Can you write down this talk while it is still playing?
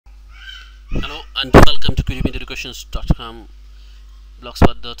Hello and welcome to QTP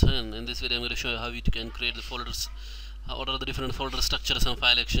blogspot.in. In this video, I'm going to show you how you can create the folders. What are the different folder structures and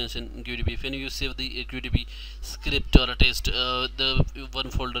file extensions in QTP? When you save the QTP script or a test, the one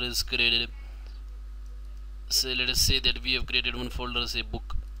folder is created. So let us say that we have created one folder, say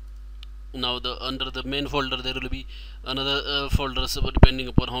book. Now under the main folder there will be another folder, so depending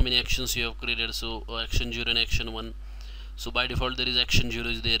upon how many actions you have created. So action 0 and action 1. So by default there is action 0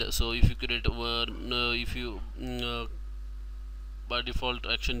 is there. So if you create one, by default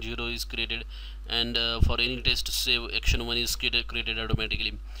action 0 is created, and for any test to save, action 1 is created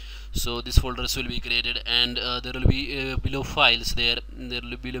automatically. So these folders will be created, and there will be below files there. There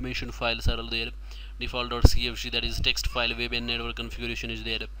will be below mentioned files are there. Default.cfg, that is text file, web and network configuration is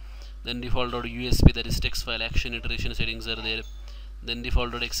there. Then default.usb, that is text file, action iteration settings are there. Then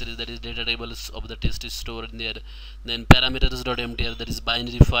default.xls, that is data tables of the test is stored in there. Then parameters.mtr, that is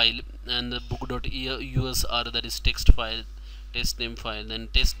binary file, and the book.usr, that is text file, test name file. Then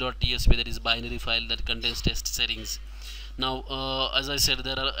test.tsp, that is binary file that contains test settings. Now as I said,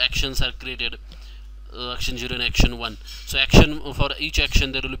 there are actions are created, action 0 and action 1. So action, for each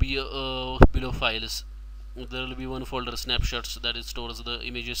action there will be below files. There will be one folder snapshots, that is stores the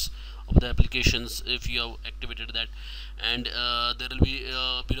images of the applications if you have activated that, and there will be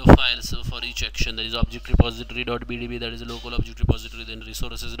below files for each action. There is object repository.bdb, that is a local object repository. Then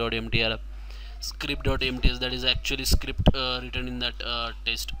resources.mtr, script.mts, that is actually script written in that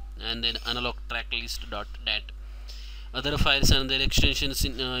test, and then analog track list.dat. Other files and their extensions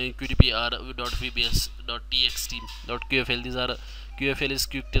in QTP are .vbs, .txt, .qfl. These are QFL is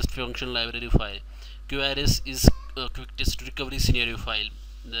quick test function library file. QRS is quick test recovery scenario file.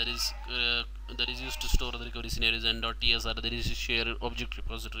 That is used to store the recovery scenarios, and .tsr, that is a share object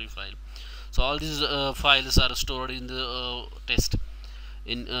repository file. So all these files are stored in the test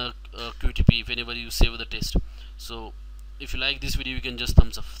in QTP whenever you save the test. So if you like this video, you can just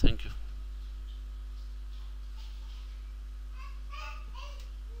thumbs up. Thank you.